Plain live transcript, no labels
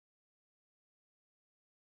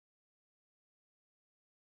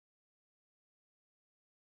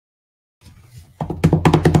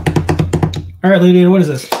All right, Lady Ada, what is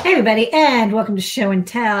this? Hey, everybody, and welcome to Show and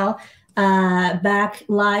Tell. Back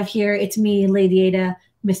live here. It's me, Lady Ada,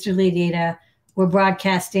 Mr. Lady Ada. We're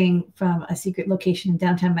broadcasting from a secret location in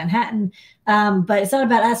downtown Manhattan. But it's not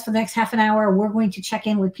about us for the next half an hour. We're going to check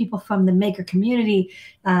in with people from the maker community,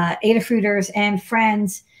 Adafruiters and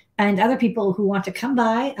friends, and other people who want to come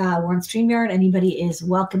by. We're on StreamYard. Anybody is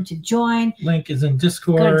welcome to join. Link is in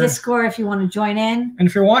Discord. Go to Discord if you want to join in. And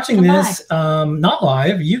if you're watching this not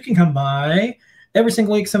live, you can come by every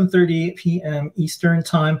single week, 7:30 p.m. Eastern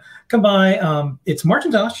time. Come by. It's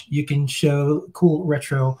Martintosh. You can show cool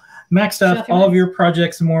retro Mac stuff, all of your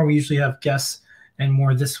projects and more. We usually have guests and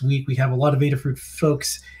more. This week we have a lot of Adafruit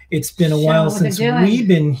folks. It's been a while since we've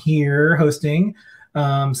been here hosting.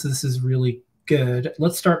 So this is really good.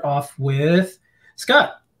 Let's start off with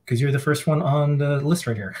Scott, because you're the first one on the list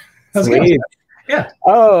right here. How's it going? Yeah.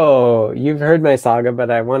 Oh, you've heard my saga, but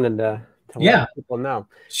I wanted to let people know.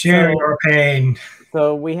 Share your pain.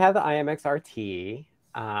 So we have the IMX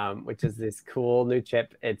RT, which is this cool new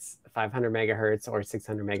chip. It's 500 megahertz or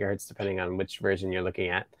 600 megahertz, depending on which version you're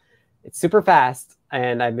looking at. It's super fast,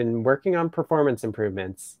 and I've been working on performance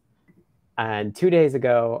improvements. And 2 days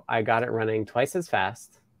ago, I got it running twice as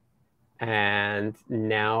fast. And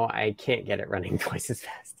now I can't get it running twice as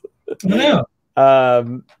fast. No.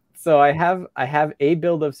 So I have a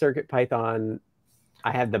build of CircuitPython.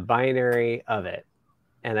 I have the binary of it,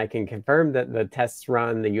 and I can confirm that the tests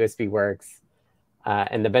run, the USB works,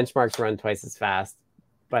 and the benchmarks run twice as fast,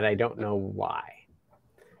 but I don't know why.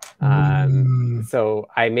 So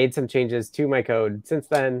I made some changes to my code since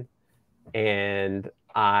then, and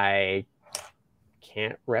I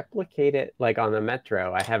can't replicate it like on the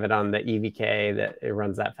Metro. I have it on the EVK that it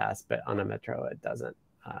runs that fast, but on a Metro it doesn't.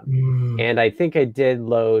 And I think I did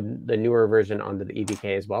load the newer version onto the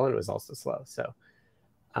EVK as well, and it was also slow. So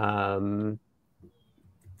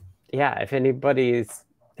yeah, if anybody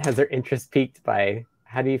has their interest piqued by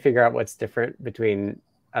how do you figure out what's different between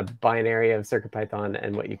a binary of CircuitPython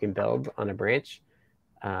and what you can build on a branch,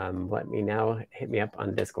 let me know. Hit me up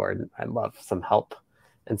on Discord. I'd love some help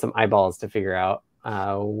and some eyeballs to figure out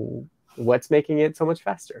what's making it so much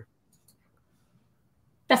faster.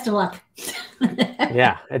 Best of luck.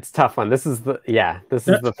 Yeah, it's a tough one. This is the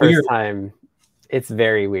first time. It's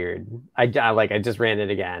very weird. I just ran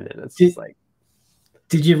it again, and it's just like.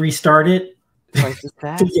 Did you restart it?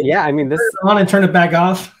 Yeah, I mean this on and turn it back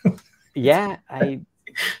off. Yeah, I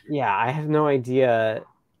have no idea.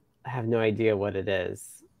 I have no idea what it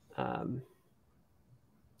is.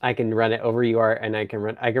 I can run it over UART, and I can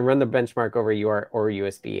run the benchmark over UART or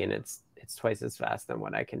USB, and it's twice as fast than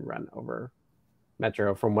what I can run over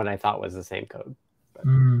Metro from what I thought was the same code.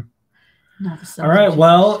 All right,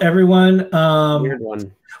 well, everyone, weird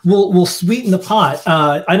one. We'll sweeten the pot.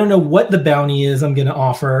 I don't know what the bounty is I'm going to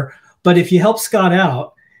offer, but if you help Scott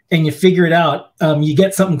out and you figure it out, you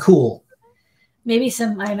get something cool. Maybe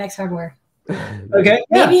some IMX hardware. Okay.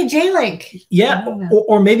 Maybe a J-Link. Yeah,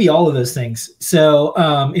 or maybe all of those things. So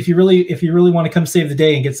if you really want to come save the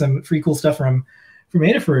day and get some free cool stuff from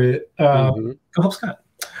Adafruit, go help Scott.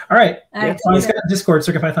 All right. Scott, Discord,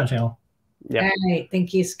 CircuitPython channel. Yeah. All right.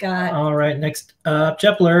 Thank you, Scott. All right. Next up,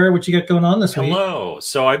 Jepler, what you got going on this week? Hello.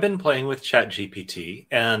 So I've been playing with ChatGPT,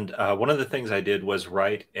 and one of the things I did was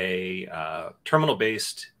write a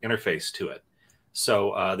terminal-based interface to it.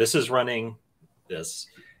 So this is running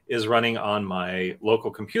on my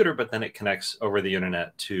local computer, but then it connects over the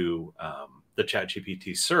internet to the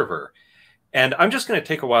ChatGPT server. And I'm just going to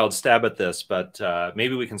take a wild stab at this, but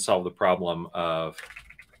maybe we can solve the problem of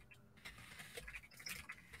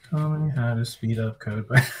how to speed up code.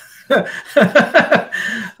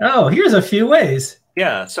 Oh, here's a few ways.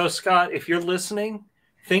 Yeah. So Scott, if you're listening,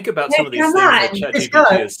 think about some of these things that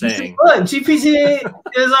ChatGPT is saying. Look, GPT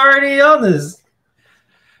is already on this.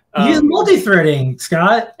 Use multi-threading,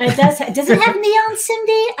 Scott. Does it have neon,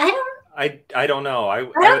 Cindy? I don't know. I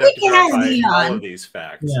don't think it has neon. All of these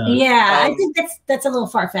facts. Yeah, I think that's a little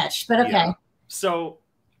far-fetched, but okay. Yeah. So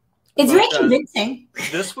it's very convincing.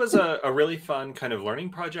 This was a really fun kind of learning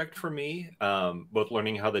project for me, both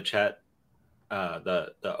learning how the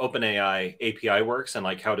OpenAI API works and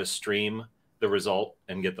like how to stream the result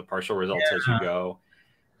and get the partial results as you go.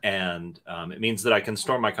 And it means that I can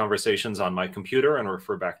store my conversations on my computer and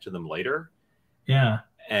refer back to them later. Yeah.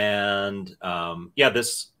 And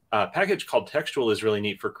this package called Textual is really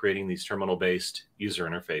neat for creating these terminal-based user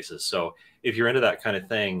interfaces. So if you're into that kind of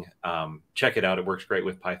thing, check it out. It works great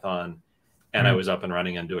with Python. And I was up and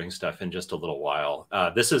running and doing stuff in just a little while.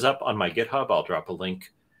 This is up on my GitHub. I'll drop a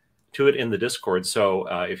link to it in the Discord. So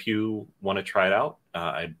if you want to try it out,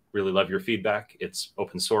 I'd really love your feedback. It's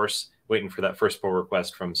open source, waiting for that first pull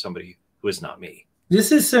request from somebody who is not me.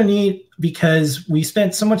 This is so neat because we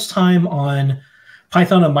spent so much time on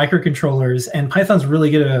Python and microcontrollers, and Python's really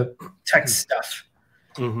good at text stuff.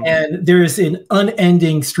 Mm-hmm. And there's an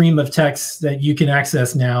unending stream of text that you can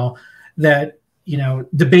access now that, you know,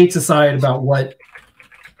 debates aside about what,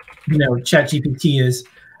 you know, ChatGPT is.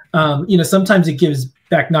 You know, sometimes it gives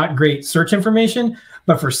back not great search information,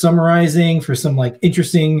 but for summarizing, for some like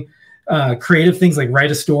interesting creative things like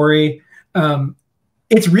write a story,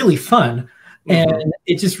 it's really fun. Mm-hmm. And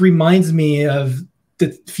it just reminds me of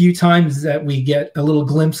the few times that we get a little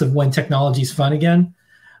glimpse of when technology is fun again.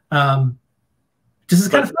 This is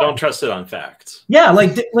kind of fun. Don't trust it on facts. Yeah,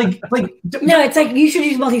 like no, it's like you should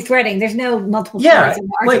use multi-threading. There's no multiple. Yeah,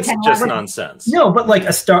 like just nonsense. No, but like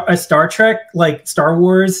a Star Trek, like Star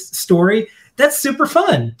Wars story, that's super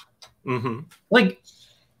fun. Mm-hmm. Like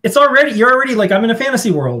you're already like, I'm in a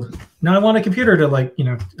fantasy world. Now I want a computer to like, you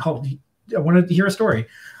know, help. I want to hear a story.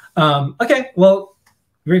 Okay, well,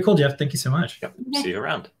 very cool, Jeff. Thank you so much. Yep. See you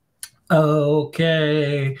around.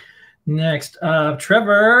 Okay. Next up,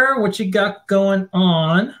 Trevor, what you got going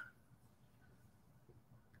on?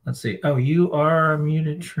 Let's see. Oh, you are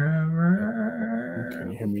muted, Trevor.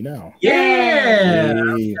 Can you hear me now? Yeah.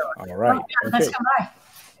 Hey. All right. Let's go by.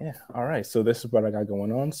 Yeah. All right. So this is what I got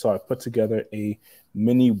going on. So I put together a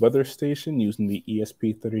mini weather station using the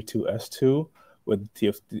ESP32S2 with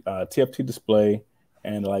TFT display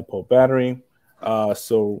and a LiPo battery.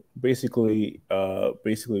 So basically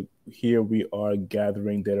here we are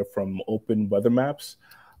gathering data from open weather maps,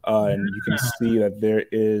 and you can see that there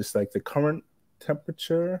is like the current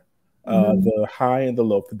temperature, the high and the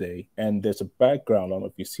low of the day, and there's a background. I don't know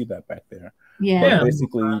if you see that back there. Yeah. But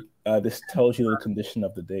basically, this tells you the condition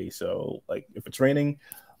of the day. So like if it's raining,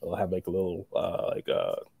 it'll have like a little like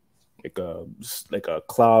a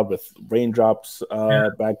cloud with raindrops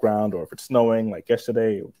background, or if it's snowing like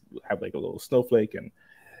yesterday, we'll have like a little snowflake. And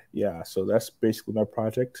yeah, so that's basically my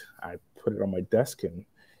project. I put it on my desk, and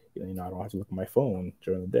you know, I don't have to look at my phone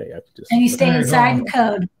during the day. I have to just and you stay inside and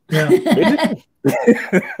code. Yeah. At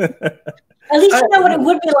least you know what it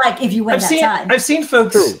would be like if you went outside. I've seen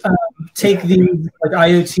folks take these like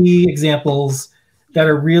IoT examples that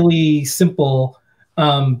are really simple,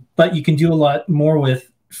 but you can do a lot more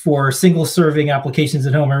with for single serving applications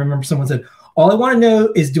at home. I remember someone said, all I want to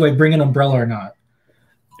know is, do I bring an umbrella or not?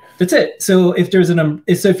 That's it. So if there's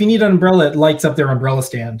if you need an umbrella, it lights up their umbrella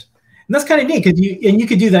stand. And that's kind of neat because you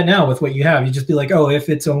could do that now with what you have. You just be like, oh, if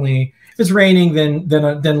it's raining,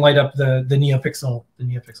 then light up the NeoPixel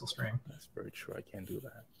stream. That's very true. I can't do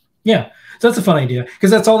that. Yeah. So that's a fun idea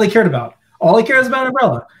because that's all they cared about. All they care is about an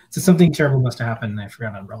umbrella. So something terrible must have happened and I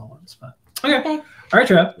forgot an umbrella once. But okay. All right,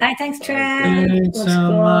 Trev. All right, thanks, Trev. Thanks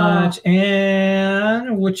so much.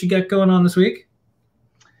 And what you got going on this week?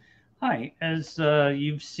 Hi. As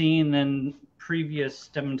you've seen in previous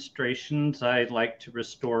demonstrations, I like to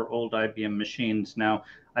restore old IBM machines. Now,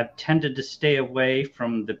 I've tended to stay away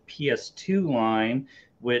from the PS2 line,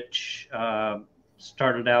 which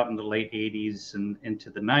started out in the late 80s and into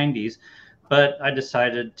the 90s, but I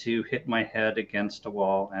decided to hit my head against a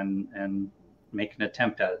wall and make an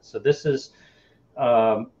attempt at it. So this is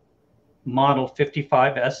model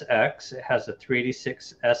 55SX. It has a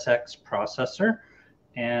 386SX processor,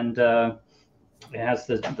 and it has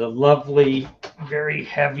the lovely, very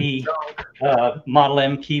heavy Model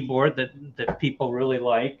M keyboard that people really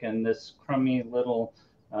like, and this crummy little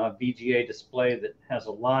VGA display that has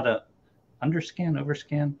a lot of underscan,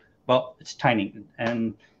 overscan. Well, it's tiny,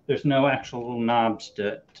 and there's no actual little knobs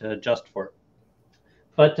to adjust for it.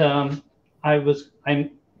 But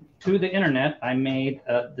I'm through the internet. I made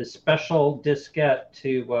this special diskette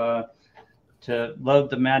to load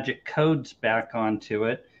the magic codes back onto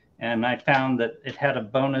it. And I found that it had a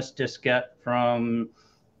bonus diskette from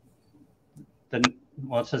it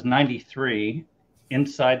says 93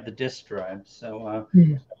 inside the disk drive. So a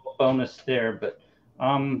bonus there. But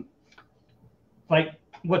like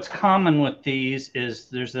what's common with these is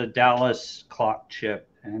there's a Dallas clock chip,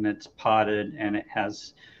 and it's potted, and it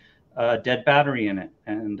has a dead battery in it.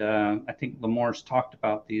 And I think Lemore's talked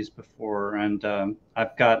about these before. And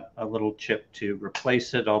I've got a little chip to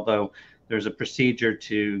replace it, although there's a procedure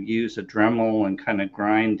to use a Dremel and kind of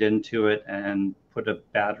grind into it and put a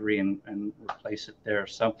battery and replace it there.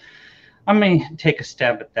 So I may take a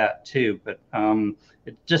stab at that too, but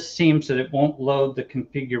it just seems that it won't load the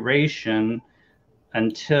configuration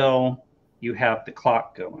until you have the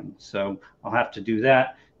clock going. So I'll have to do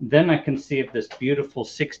that. Then I can see if this beautiful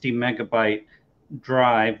 60 megabyte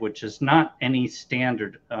drive, which is not any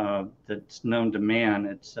standard that's known to man,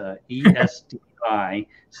 it's ESDI,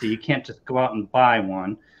 so you can't just go out and buy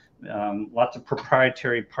one. lots of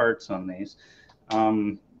proprietary parts on these.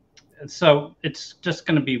 So it's just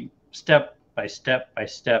going to be step by step by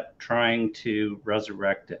step trying to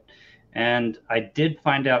resurrect it. And I did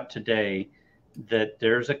find out today that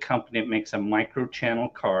there's a company that makes a micro channel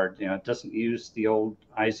card. You know, it doesn't use the old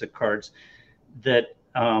ISA cards that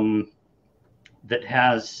that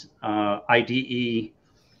has IDE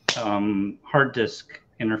hard disk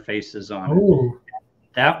interfaces on it.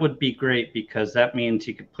 That would be great because that means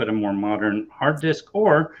you could put a more modern hard disk,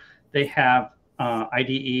 or they have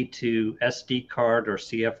IDE to SD card or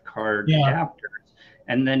CF card adapters,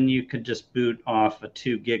 and then you could just boot off a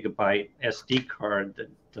 2 GB SD card that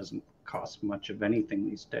doesn't cost much of anything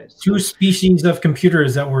these days. Two species of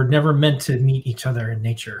computers that were never meant to meet each other in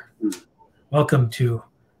nature. Welcome to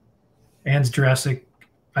Anne's Jurassic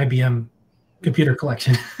IBM computer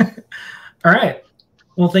collection. All right.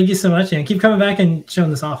 Well, thank you so much, and keep coming back and showing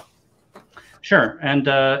this off. Sure. And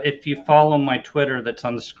if you follow my Twitter that's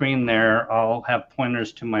on the screen there, I'll have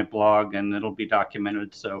pointers to my blog, and it'll be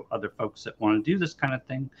documented so other folks that want to do this kind of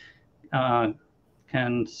thing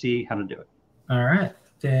can see how to do it. All right.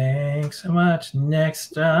 Thanks so much.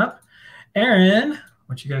 Next up, Erin.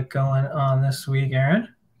 What you got going on this week, Erin?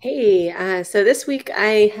 Hey, so this week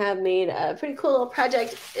I have made a pretty cool little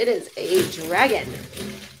project. It is a dragon.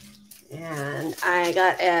 And I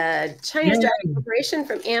got a Chinese dragon corporation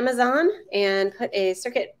from Amazon and put a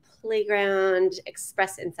Circuit Playground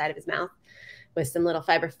Express inside of his mouth with some little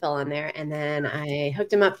fiber fill on there. And then I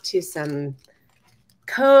hooked him up to some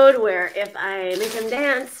code where if I make him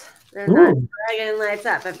dance, then the dragon lights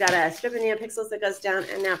up. I've got a strip of NeoPixels that goes down.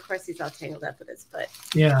 And now, of course, he's all tangled up with his foot.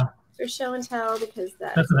 Yeah. For show and tell, because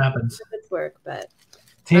that's what happens. It's work, but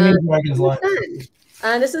taming dragons life.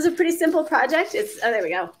 This is a pretty simple project. It's there we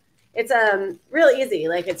go. It's real easy.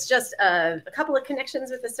 Like it's just a couple of connections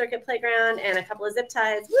with the Circuit Playground and a couple of zip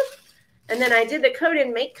ties. Whoop. And then I did the code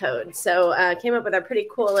in MakeCode. So came up with a pretty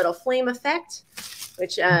cool little flame effect,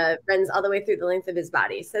 which runs all the way through the length of his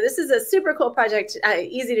body. So this is a super cool project,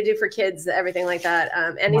 easy to do for kids, everything like that.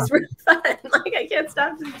 And he's really fun. Like I can't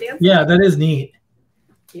stop just dancing. Yeah, that is neat.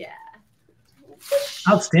 Yeah.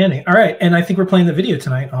 Outstanding. All right. And I think we're playing the video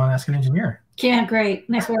tonight on Ask an Engineer. Yeah, great.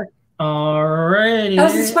 Nice work. All righty. I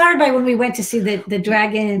was inspired by when we went to see the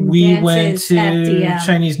dragon. We went to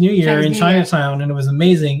Chinese New Year in Chinatown, and it was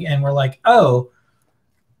amazing. And we're like, oh,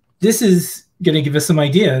 this is going to give us some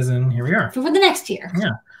ideas. And here we are. For the next year. Yeah.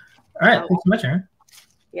 All right. Thanks so much, Erin.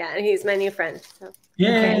 Yeah. And he's my new friend. So.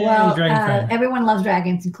 Yeah. Okay, well, everyone loves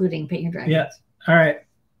dragons, including Paint Your Dragons. Yeah. All right.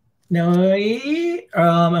 Now,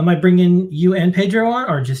 am I bringing you and Pedro on,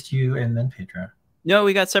 or just you and then Pedro? No,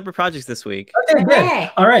 we got separate projects this week. Okay,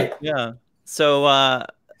 good. All right. Yeah. So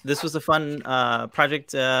this was a fun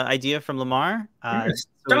project idea from Lamar. So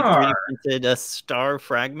we 3D printed a star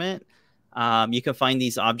fragment. You can find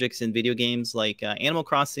these objects in video games like Animal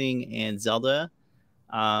Crossing and Zelda.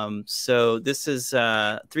 So this is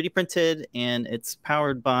 3D printed, and it's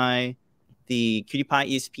powered by the QT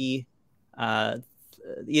Py ESP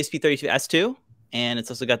ESP32S2, and it's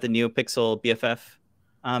also got the NeoPixel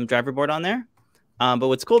BFF driver board on there. But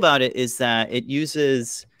what's cool about it is that it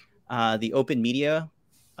uses the Open Media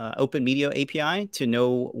API to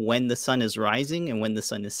know when the sun is rising and when the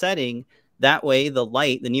sun is setting. That way, the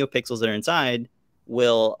light, the NeoPixels that are inside,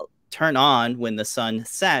 will turn on when the sun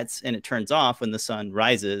sets, and it turns off when the sun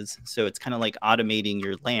rises. So it's kind of like automating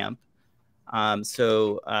your lamp. It's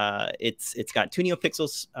got 2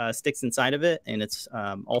 NeoPixel sticks inside of it, and it's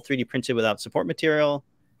all 3D printed without support material.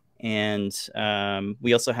 And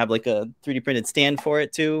we also have like a 3D printed stand for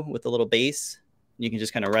it too, with a little base. You can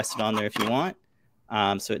just kind of rest it on there if you want.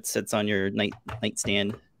 So it sits on your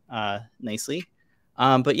nightstand nicely.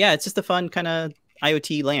 But yeah, it's just a fun kind of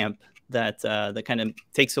IoT lamp that kind of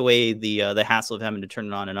takes away the hassle of having to turn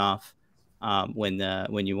it on and off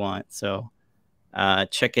when you want. So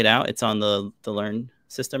check it out. It's on the Learn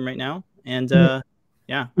system right now. And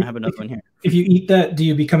yeah, I have another one here. If you eat that, do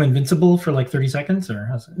you become invincible for like 30 seconds, or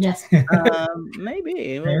how's it? Yes.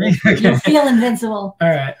 Maybe. Okay. You feel invincible. All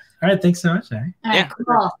right. All right. Thanks so much, Harry. All right.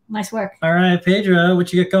 Cool. Nice work. All right, Pedro,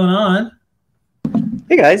 what you got going on?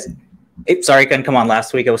 Hey guys. Hey, sorry I couldn't come on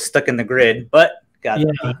last week. I was stuck in the grid, but got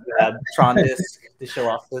the Tron disc to show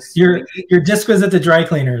off this. Your disc was at the dry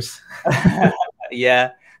cleaners.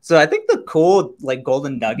 Yeah. So I think the cool like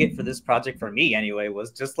golden nugget for this project for me anyway was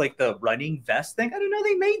just like the running vest thing. I didn't know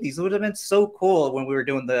they made these. It would have been so cool when we were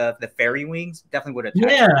doing the fairy wings. Definitely would have.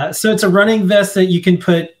 Yeah. So it's a running vest that you can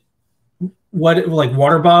put like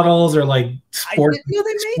water bottles or like sport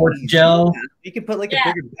gel. You can put like a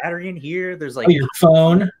bigger battery in here. There's like your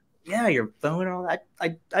phone. yeah, your phone and all that.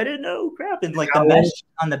 I didn't know. Crap. And like the mesh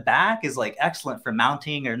on the back is like excellent for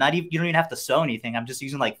mounting, or not even, you don't even have to sew anything. I'm just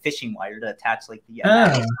using like fishing wire to attach like the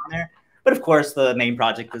on there. But of course, the main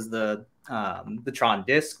project is the Tron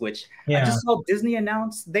disc, which I just saw Disney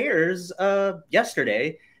announce theirs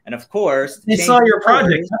yesterday. And of course, they saw your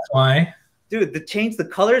project. That's why. Dude, to change the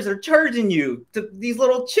colors, they're charging you these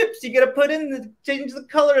little chips you gotta put in to change the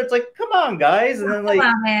color. It's like, come on, guys. And then like,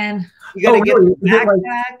 come on, man. You gotta get the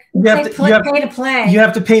backpack. You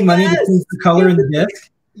have to pay money to change the color in the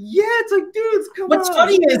disc. Yeah, it's like, dudes, come on. What's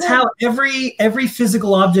funny is how every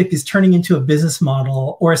physical object is turning into a business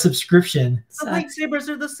model or a subscription. The lightsabers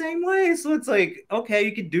are the same way. So it's like, okay,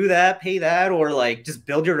 you could do that, pay that, or like just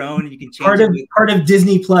build your own. And you can change part of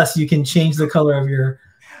Disney Plus. You can change the color of your.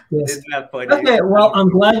 Isn't that funny? Okay, well, I'm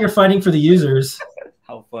glad you're fighting for the users.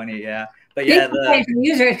 How funny, yeah. But yeah, the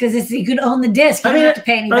users, because you could own the disc. You don't have to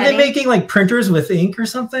pay anybody. Are they making like printers with ink or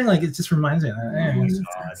something? Like it just reminds me of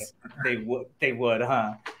that. They would,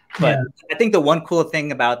 huh? But I think the one cool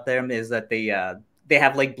thing about them is that they have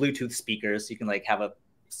like Bluetooth speakers. So you can like have a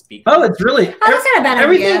speaker. Oh, it's really that's not a bad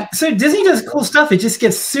idea. So Disney does cool stuff. It just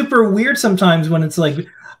gets super weird sometimes when it's like,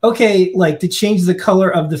 okay, like to change the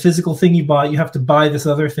color of the physical thing you bought, you have to buy this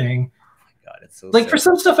other thing. Oh my God, it's so like sad. For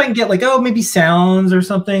some stuff I can get like, oh, maybe sounds or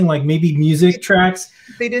something, like maybe music tracks.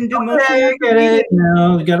 They didn't do much. I get it.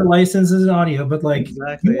 No, you got to license as an audio, but like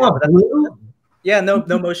you want blue? Yeah, no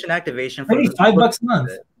motion activation. For $5 a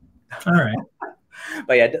month. All right.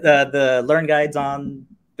 But yeah, the learn guides on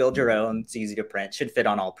build your own. It's easy to print. Should fit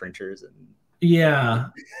on all printers. And yeah.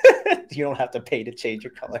 You don't have to pay to change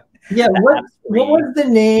your color. Yeah. What was the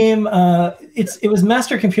name? It was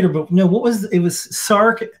Master Computer, but no, it was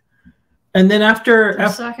Sark. And then after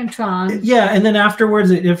Sark and Tron. Yeah, and then afterwards,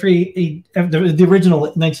 the original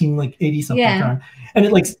 1980 something Tron, and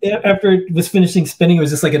it like after it was finishing spinning, it was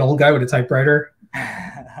just like an old guy with a typewriter.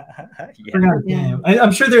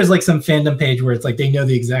 I'm sure there's like some fandom page where it's like they know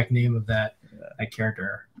the exact name of that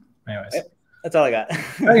character. Anyways, that's all I got.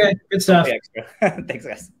 Okay, good stuff. Thanks,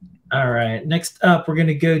 guys. All right, next up, we're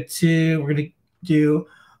gonna do Steve.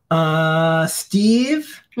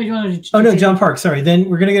 What do you want to do? Oh no, John Park. Sorry. Then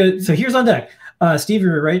we're gonna go. So here's on deck. Steve,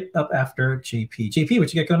 you're right up after JP. JP,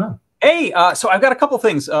 what you got going on? Hey, so I've got a couple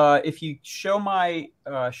things. If you show my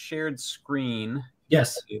shared screen,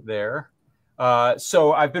 yes, there.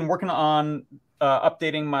 So I've been working on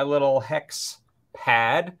updating my little hex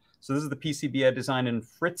pad. So this is the PCB I designed in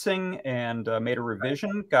Fritzing and made a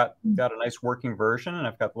revision. Got a nice working version, and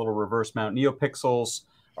I've got the little reverse mount NeoPixels,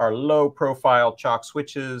 our low profile chalk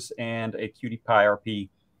switches, and a QT Py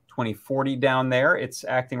RP2040 down there. It's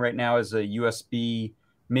acting right now as a USB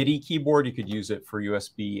MIDI keyboard. You could use it for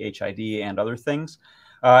USB HID and other things.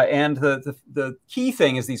 And the key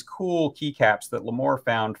thing is these cool keycaps that Limor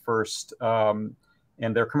found first, and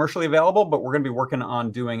they're commercially available, but we're going to be working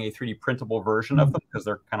on doing a 3D printable version of them because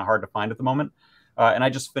they're kind of hard to find at the moment. And I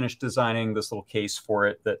just finished designing this little case for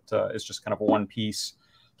it that is just kind of a one-piece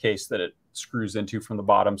case that it screws into from the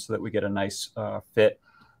bottom so that we get a nice fit.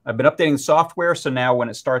 I've been updating software, so now when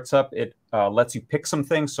it starts up, it lets you pick some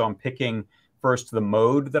things. So I'm picking first the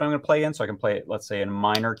mode that I'm going to play in, so I can play it, let's say, in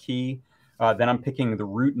minor key. Then I'm picking the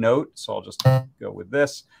root note, so I'll just go with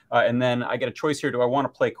this. And then I get a choice here. Do I want to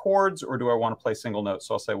play chords or do I want to play single notes?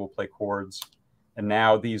 So I'll say we'll play chords. And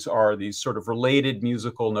now these are these sort of related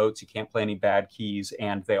musical notes. You can't play any bad keys,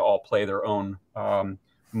 and they all play their own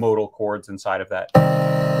modal chords inside of that.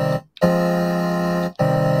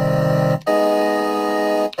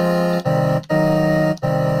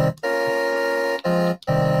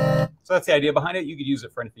 So that's the idea behind it. You could use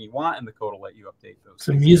it for anything you want, and the code will let you update those. It's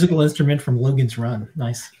a musical instrument from Logan's Run.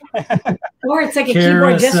 Nice. Or it's like a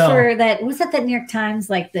keyboard just for that. Was that the New York Times?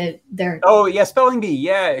 Like their. Oh yeah, spelling bee.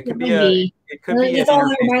 Yeah, it could be a. It could be. It all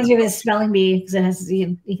reminds me of his spelling bee because it has.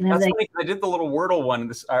 You can have like. I did the little Wordle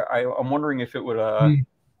one. I'm wondering if it would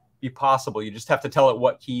be possible. You just have to tell it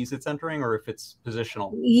what keys it's entering, or if it's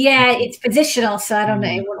positional. Yeah, it's positional, so I don't know.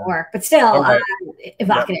 It wouldn't work, but still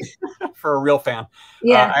evocative. Yep. For a real fan.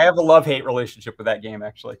 Yeah, I have a love-hate relationship with that game.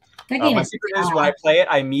 Actually, my secret is when I play it,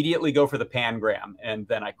 I immediately go for the pangram, and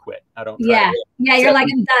then I quit. I don't. Yeah, you're like,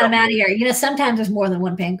 I'm done. I'm out of here. You know, sometimes there's more than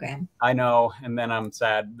one pangram. I know, and then I'm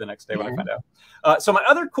sad the next day when I find out. So my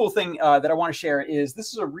other cool thing that I want to share is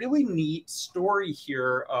this is a really neat story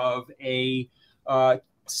here of a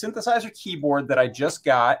synthesizer keyboard that I just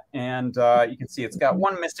got, and you can see it's got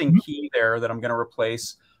one missing key there that I'm going to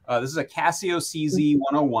replace. This is a Casio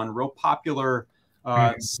CZ101, real popular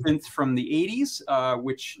synth from the 80s,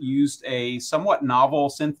 which used a somewhat novel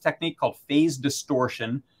synth technique called phase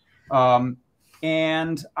distortion.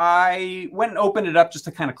 And I went and opened it up just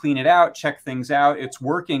to kind of clean it out, check things out. It's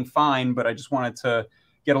working fine, but I just wanted to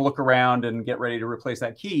get a look around and get ready to replace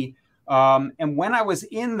that key. And when I was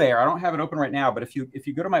in there, I don't have it open right now, but if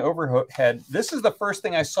you go to my overhead, this is the first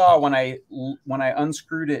thing I saw when I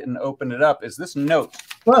unscrewed it and opened it up, is this note.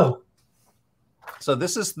 Whoa. So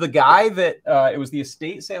this is the guy that it was the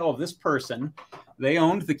estate sale of this person. They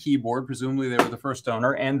owned the keyboard, presumably they were the first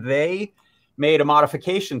owner, and they made a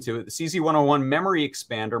modification to it, the CZ101 memory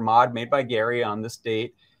expander mod made by Gary on this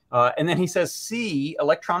date. And then he says, see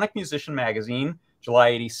Electronic Musician Magazine, July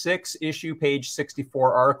 86, issue page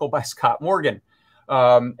 64, article by Scott Morgan.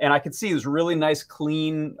 And I could see this really nice,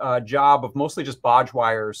 clean job of mostly just bodge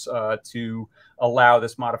wires to allow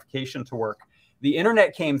this modification to work. The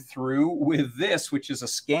internet came through with this, which is a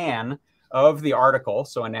scan of the article.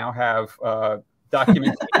 So I now have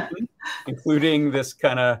documentation, including this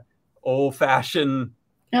kind of old-fashioned.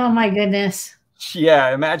 Oh my goodness.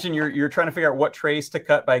 Yeah, imagine you're trying to figure out what trace to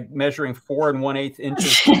cut by measuring 4 1/8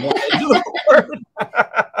 inches from one edge of the board.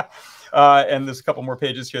 And there's a couple more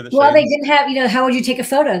pages here that well, they didn't have, how would you take a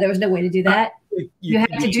photo? There was no way to do that. You had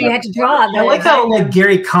to draw. I like how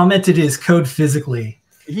Gary commented his code physically.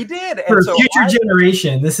 He did. For and so future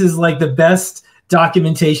generation, this is like the best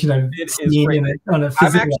documentation I've seen on a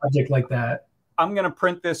physical object like that. I'm going to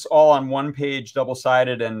print this all on one page,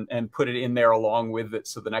 double-sided, and put it in there along with it.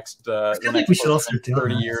 So the next, we should also do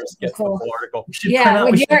 30 years gets the full article. We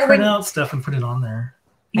should print out stuff and put it on there.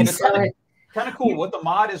 And it's kind of cool. What the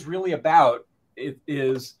mod is really about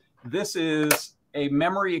is this is a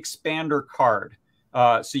memory expander card.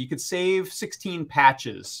 So you could save 16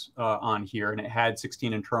 patches on here, and it had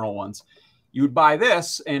 16 internal ones. You would buy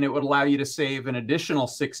this, and it would allow you to save an additional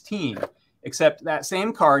 16. Except that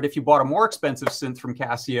same card, if you bought a more expensive synth from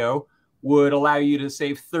Casio, would allow you to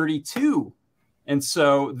save 32. And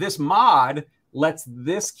so this mod lets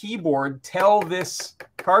this keyboard tell this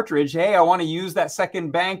cartridge, hey, I want to use that second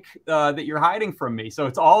bank that you're hiding from me. So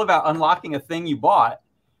it's all about unlocking a thing you bought.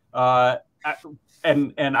 And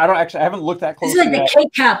I haven't looked that close. This is like the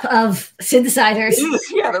K-cup of synthesizers.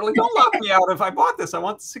 Yeah, they're like, don't lock me out if I bought this. I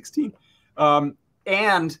want 16.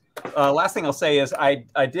 And last thing I'll say is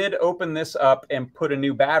I did open this up and put a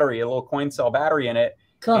new battery, a little coin cell battery in it.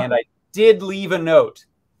 Cool. And I did leave a note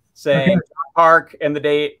saying Park and the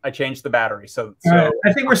date. I changed the battery. So right.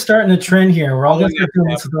 I think we're starting a trend here. We're all going to start doing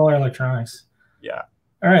this with all our electronics. Yeah.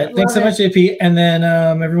 All right. Thanks so much, JP. And then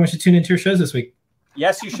everyone should tune into your shows this week.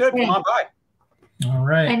 Yes, you should. Come on by. All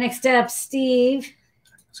right. And next up, Steve.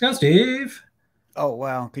 Let's go, Steve. Oh,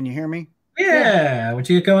 wow. Can you hear me? Yeah. What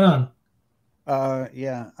you got going on?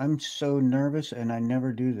 Yeah, I'm so nervous, and I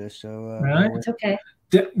never do this. So right. It's okay.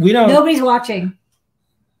 We don't. Nobody's watching.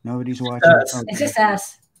 Nobody's watching. Okay. It's just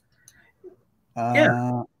us.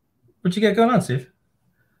 Yeah. What you got going on, Steve?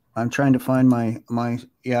 I'm trying to find my.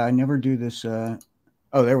 Yeah, I never do this. Oh,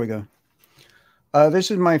 there we go. This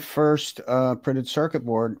is my first printed circuit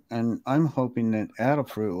board, and I'm hoping that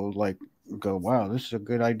Adafruit will go, wow, this is a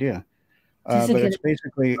good idea. But it's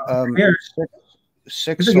basically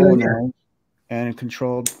six solenoids and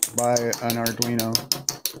controlled by an Arduino.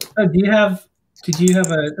 Oh, did you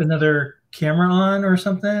have another camera on or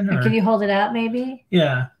something? Or? Can you hold it out maybe?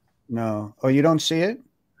 Yeah. No. Oh, you don't see it?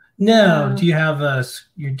 No. Do you have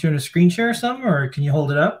you're doing a screen share or something, or can you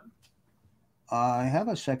hold it up? I have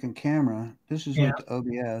a second camera. This is with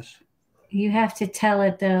OBS. You have to tell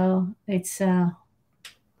it though. It's not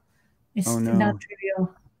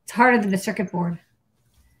trivial. It's harder than the circuit board.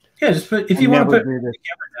 Yeah, just put if you want to put the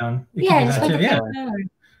camera down. Yeah, just put the camera down.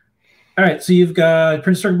 All right, so you've got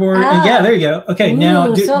printed circuit board. And yeah, there you go. Okay,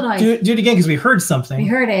 now do it again because we heard something. We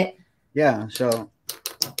heard it. Yeah. So.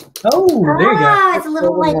 Oh, there you go. It's a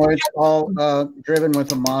little like all driven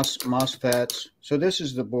with a MOSFETs. So this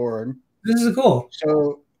is the board. This is cool.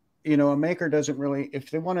 So, a maker doesn't really,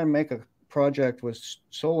 if they want to make a project with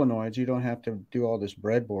solenoids, you don't have to do all this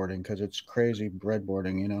breadboarding because it's crazy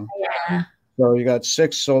breadboarding, Yeah. So you got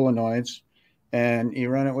 6 solenoids and you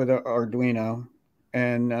run it with an Arduino.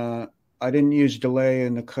 And I didn't use delay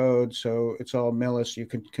in the code, so it's all millis. You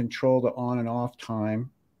can control the on and off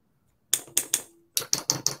time.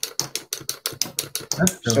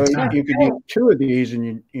 So you could use 2 of these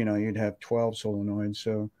and you'd have 12 solenoids.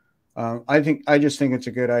 So I just think it's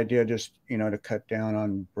a good idea just to cut down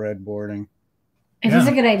on breadboarding. It is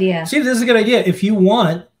a good idea. See, this is a good idea. If you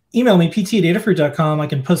want, email me pt@adafruit.com. I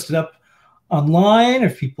can post it up online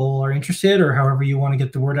if people are interested, or however you want to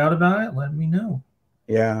get the word out about it. Let me know.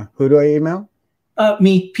 Yeah. Who do I email?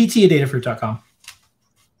 Me, pt@adafruit.com.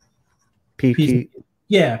 PT.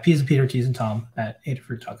 Yeah, P as in Peter, T as in Tom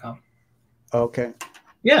 @adafruit.com. Okay.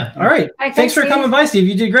 Yeah. All right. Thanks for coming by, Steve.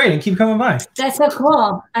 You did great, and keep coming by. That's so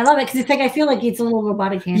cool. I love it because it's like I feel like it's a little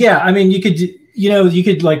robotic hand. Yeah. I mean, you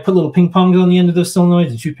could like put little ping pongs on the end of those solenoids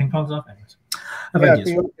and shoot ping pongs off. Anyways.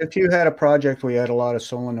 Yeah, if you had a project where you had a lot of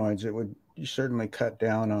solenoids, it would certainly cut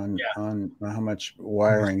down on how much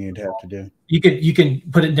wiring you'd have to do. You can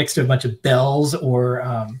put it next to a bunch of bells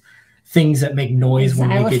or things that make noise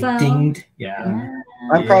when you get dinged. Yeah.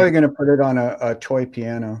 I'm probably going to put it on a toy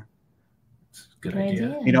piano. Good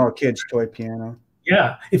idea. You know, a kid's toy piano.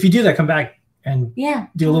 Yeah. If you do that, come back and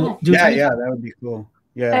do a little. That would be cool.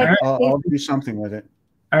 Yeah, Right. I'll do something with it.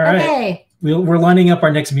 All right. Okay. We're lining up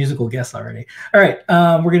our next musical guest already. All right.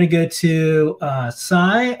 We're going to go to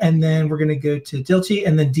Sai, and then we're going to go to Dilchi,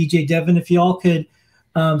 and then DJ Devin. If you all could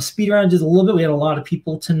speed around just a little bit. We had a lot of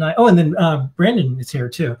people tonight. Oh, and then Brandon is here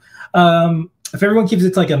too. If everyone keeps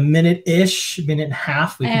it to like a minute-ish, minute and a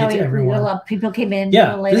half, we can get to everyone. A lot of people came in.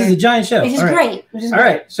 Yeah, later. this is a giant show. Which is great. All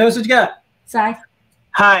right, show us what you got. Sai.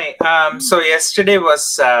 Hi. So yesterday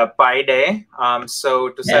was Pi Day. So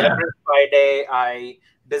to celebrate Pi Day, I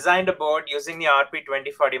designed a board using the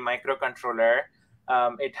RP2040 microcontroller.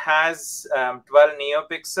 It has 12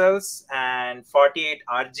 NeoPixels and 48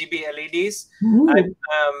 RGB LEDs.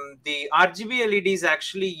 The RGB LEDs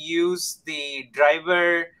actually use the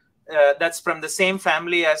driver that's from the same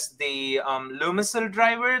family as the Lumicel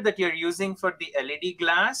driver that you're using for the LED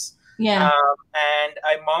glass. Yeah. And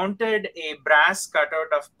I mounted a brass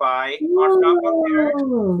cutout of Pi on top of here.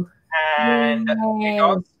 And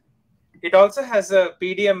it also has a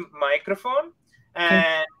PDM microphone.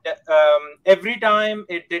 And every time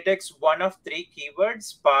it detects one of 3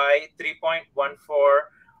 keywords, Pi, 3.14,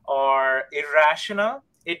 or irrational,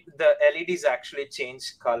 the LEDs actually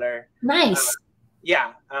change color. Nice.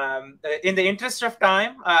 In the interest of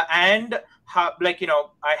time and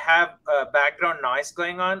I have background noise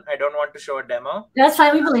going on. I don't want to show a demo. That's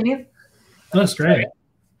fine. We believe you. That's great.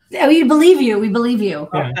 We believe you. We believe you.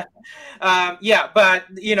 Yeah. But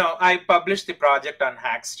I published the project on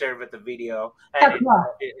Hackster with the video. And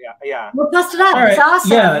We'll post it up. All right. It's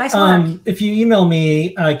awesome. Yeah. Nice work. If you email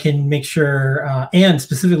me, I can make sure Anne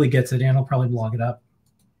specifically gets it, and I'll probably blog it up.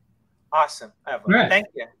 Awesome. Right. Thank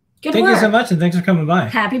you. Good Thank work. you so much, and thanks for coming by.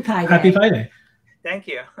 Happy Pi Day. Happy Pi Day. Thank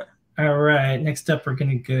you. All right. Next up, we're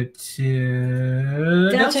going to go to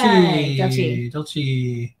Delchi.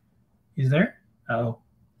 Delchi. He's there? Oh.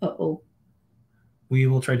 Uh-oh. We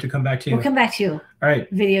will try to come back to you. We'll come back to you. All right.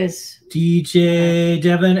 Videos. DJ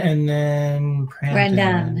Devin, and then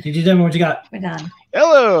Brandon. DJ Devin, what you got? Brandon.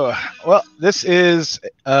 Hello. Well, this is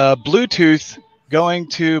Bluetooth going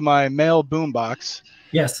to my male boombox.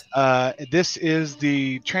 Yes. This is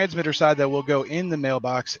the transmitter side that will go in the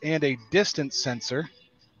mailbox and a distance sensor.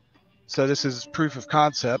 So this is proof of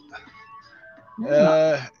concept.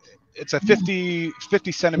 It's a 50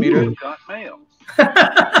 centimeter. Ooh.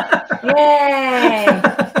 Yay!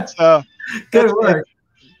 So good work.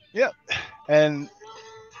 Yep. And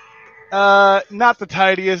not the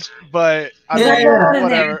tidiest, but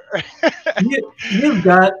whatever. You've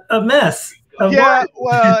got a mess.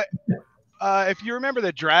 Well, if you remember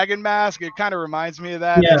the dragon mask, it kind of reminds me of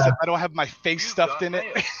that. Yeah. Except I don't have my face stuffed in it.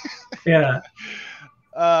 Yeah.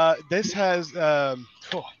 This has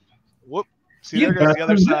whoop. See, You've there goes got the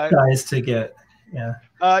other some side. guys to get. Yeah.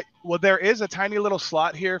 Well, there is a tiny little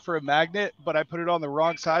slot here for a magnet, but I put it on the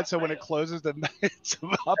wrong side, so when it closes, the magnet's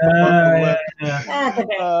up above the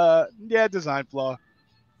lip. Yeah, design flaw.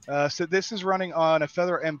 So this is running on a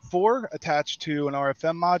Feather M4 attached to an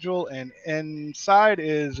RFM module, and inside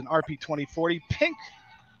is an RP2040 pink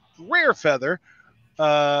rare feather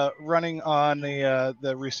running on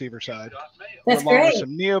the receiver side. That's along great. with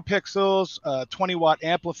some NeoPixels, 20-watt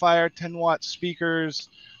amplifier, 10-watt speakers.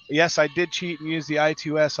 Yes, I did cheat and use the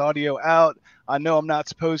I2S audio out. I know I'm not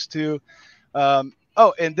supposed to.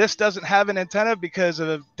 Oh, and this doesn't have an antenna because of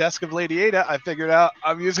a Desk of Lady Ada. I figured out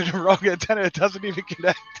I'm using the wrong antenna. It doesn't even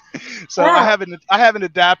connect. So I have an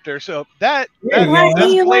adapter. So that Desk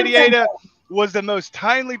of Lady Ada was the most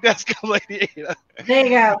timely Desk of Lady Ada. There you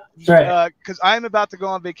go. Right. Because I'm about to go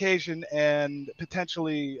on vacation and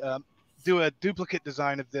potentially do a duplicate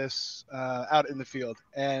design of this out in the field,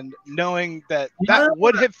 and knowing that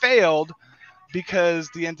would have failed because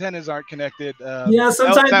the antennas aren't connected.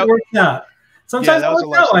 Sometimes it works out. Sometimes it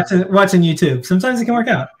works out watching YouTube. Sometimes it can work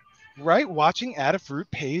out. Right, watching Adafruit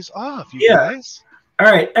pays off, you guys. All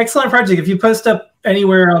right, excellent project. If you post up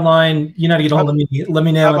anywhere online, you know how to get a hold of me. Let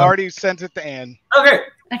me know. I've already sent it to Anne. Okay.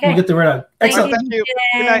 We'll get the word out. Excellent. Thank you.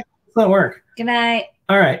 Good night. Excellent work. Good night.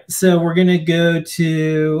 All right, so we're gonna go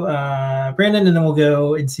to Brandon, and then we'll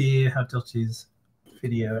go and see how Dilchi's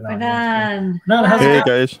video. Brandon. How's it Hey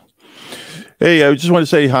going? guys. Hey, I just want to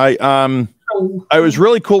say hi. I was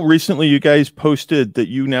really cool recently. You guys posted that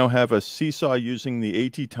you now have a Seesaw using the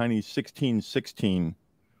ATtiny 1616,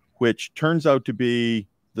 which turns out to be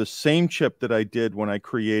the same chip that I did when I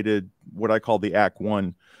created what I call the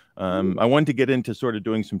AC1. I wanted to get into sort of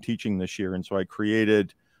doing some teaching this year, and so I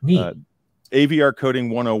created AVR Coding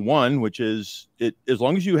 101, which is as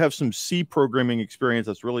long as you have some C programming experience,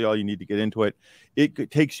 that's really all you need to get into it.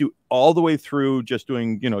 It takes you all the way through just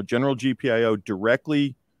doing, general GPIO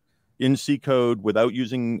directly in C code without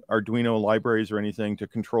using Arduino libraries or anything to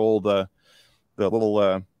control the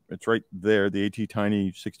little, it's right there, the ATtiny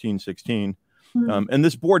 1616. And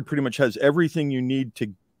this board pretty much has everything you need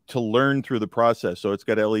to learn through the process. So it's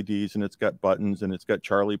got LEDs and it's got buttons and it's got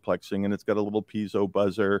Charlie plexing and it's got a little piezo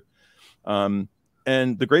buzzer. And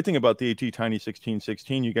the great thing about the ATtiny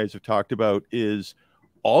 1616 you guys have talked about is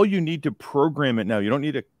all you need to program it now. You don't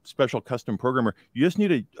need a special custom programmer. You just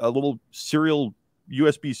need a little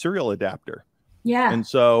USB serial adapter. Yeah. And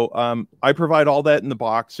so I provide all that in the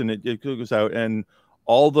box, and it goes out, and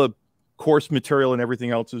all the course material and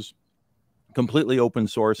everything else is completely open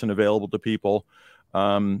source and available to people.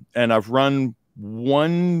 And I've run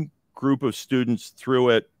one group of students through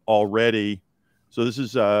it already. So this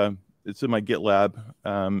is it's in my GitLab,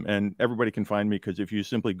 and everybody can find me because if you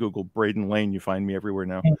simply Google Braden Lane, you find me everywhere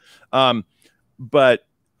now. But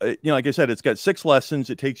like I said, it's got 6 lessons.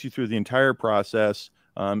 It takes you through the entire process.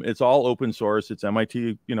 It's all open source. It's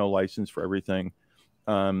MIT, licensed for everything.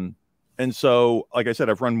 And so, like I said,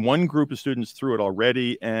 I've run one group of students through it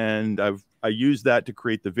already, and I use that to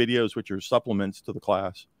create the videos, which are supplements to the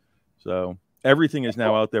class. So everything is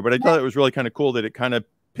now out there. But I thought it was really kind of cool that it kind of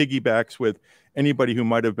piggybacks with anybody who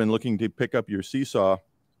might have been looking to pick up your Seesaw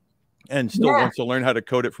and still wants to learn how to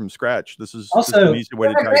code it from scratch. This is also an easy way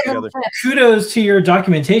to tie it together. Kudos to your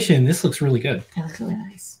documentation. This looks really good. That looks really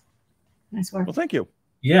nice. Nice work. Well, thank you.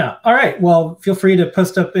 Yeah. All right. Well, feel free to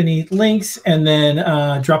post up any links and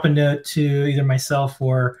then drop a note to either myself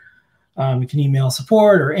or you can email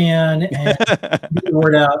support or Anne and get the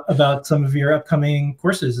word out about some of your upcoming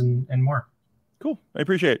courses and more. Cool. I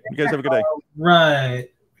appreciate it. You guys have a good day. Right.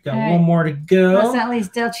 We got one more to go. Last but not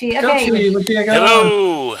least, Delchi. Okay. Delchi, what do you got?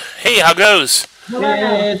 Hello. Hey, how goes?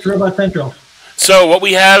 Hey, it's Robot Central. So what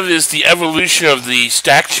we have is the evolution of the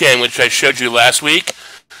StackChan, which I showed you last week.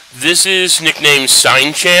 This is nicknamed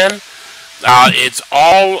SignChan. It's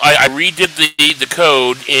all I redid the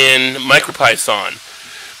code in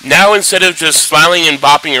MicroPython. Now instead of just smiling and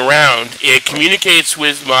bopping around, it communicates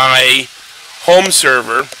with my home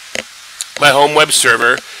server, my home web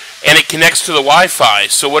server, and it connects to the Wi-Fi.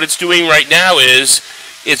 So what it's doing right now is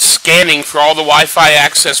it's scanning for all the Wi-Fi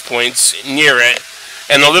access points near it,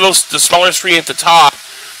 and the smaller screen at the top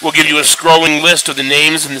will give you a scrolling list of the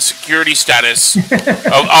names and the security status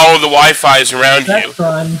of all of the Wi-Fis around you.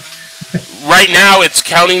 Fun. Right now, it's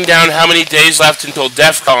counting down how many days left until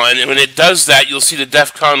DEF CON, and when it does that, you'll see the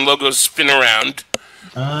DEF CON logo spin around.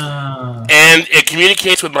 And it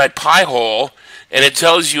communicates with my Pi-hole, and it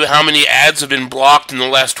tells you how many ads have been blocked in the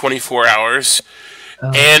last 24 hours.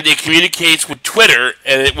 And it communicates with Twitter,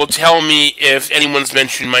 and it will tell me if anyone's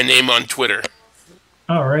mentioned my name on Twitter.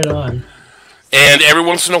 Oh, right on. And every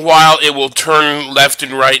once in a while, it will turn left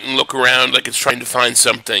and right and look around like it's trying to find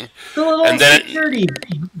something. The little and then security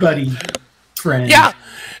buddy friend. Yeah.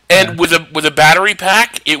 And with a battery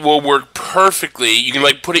pack, it will work perfectly. You can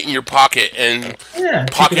put it in your pocket and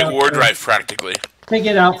pocket war drive practically. Take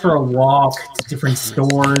it out for a walk to different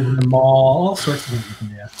stores in the mall, all sorts of things you can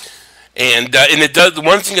do. And it does. The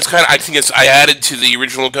one thing that's I added to the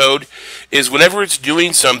original code is whenever it's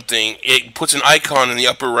doing something, it puts an icon in the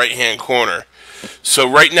upper right hand corner. So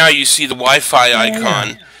right now you see the Wi-Fi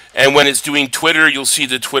icon, and when it's doing Twitter, you'll see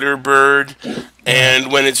the Twitter bird,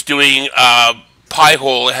 and when it's doing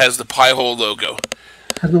Pi-hole, it has the Pi-hole logo.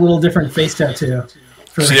 Has a little different face tattoo.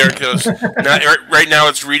 See, there it goes. Right now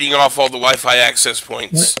it's reading off all the Wi-Fi access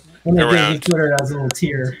points around. Twitter has a little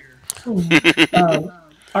tear.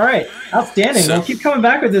 All right, outstanding. We'll keep coming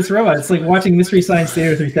back with this robot. It's like watching Mystery Science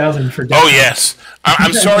Theater 3000 for days. Oh yes,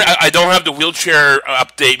 I'm sorry I don't have the wheelchair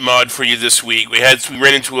update mod for you this week. We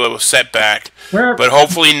ran into a setback, but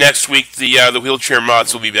hopefully next week the wheelchair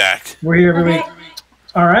mods will be back. We're here every week.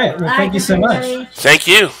 All right. Well, thank you so much. Thank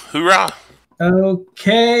you. Hoorah.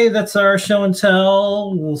 Okay, that's our show and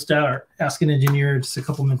tell. We'll start Ask an Engineer just a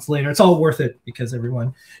couple minutes later. It's all worth it because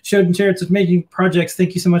everyone showed and shared. It's making projects.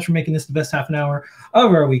 Thank you so much for making this the best half an hour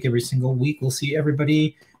of our week every single week. We'll see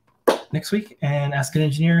everybody next week. And Ask an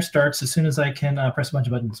Engineer starts as soon as I can press a bunch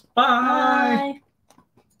of buttons. Bye.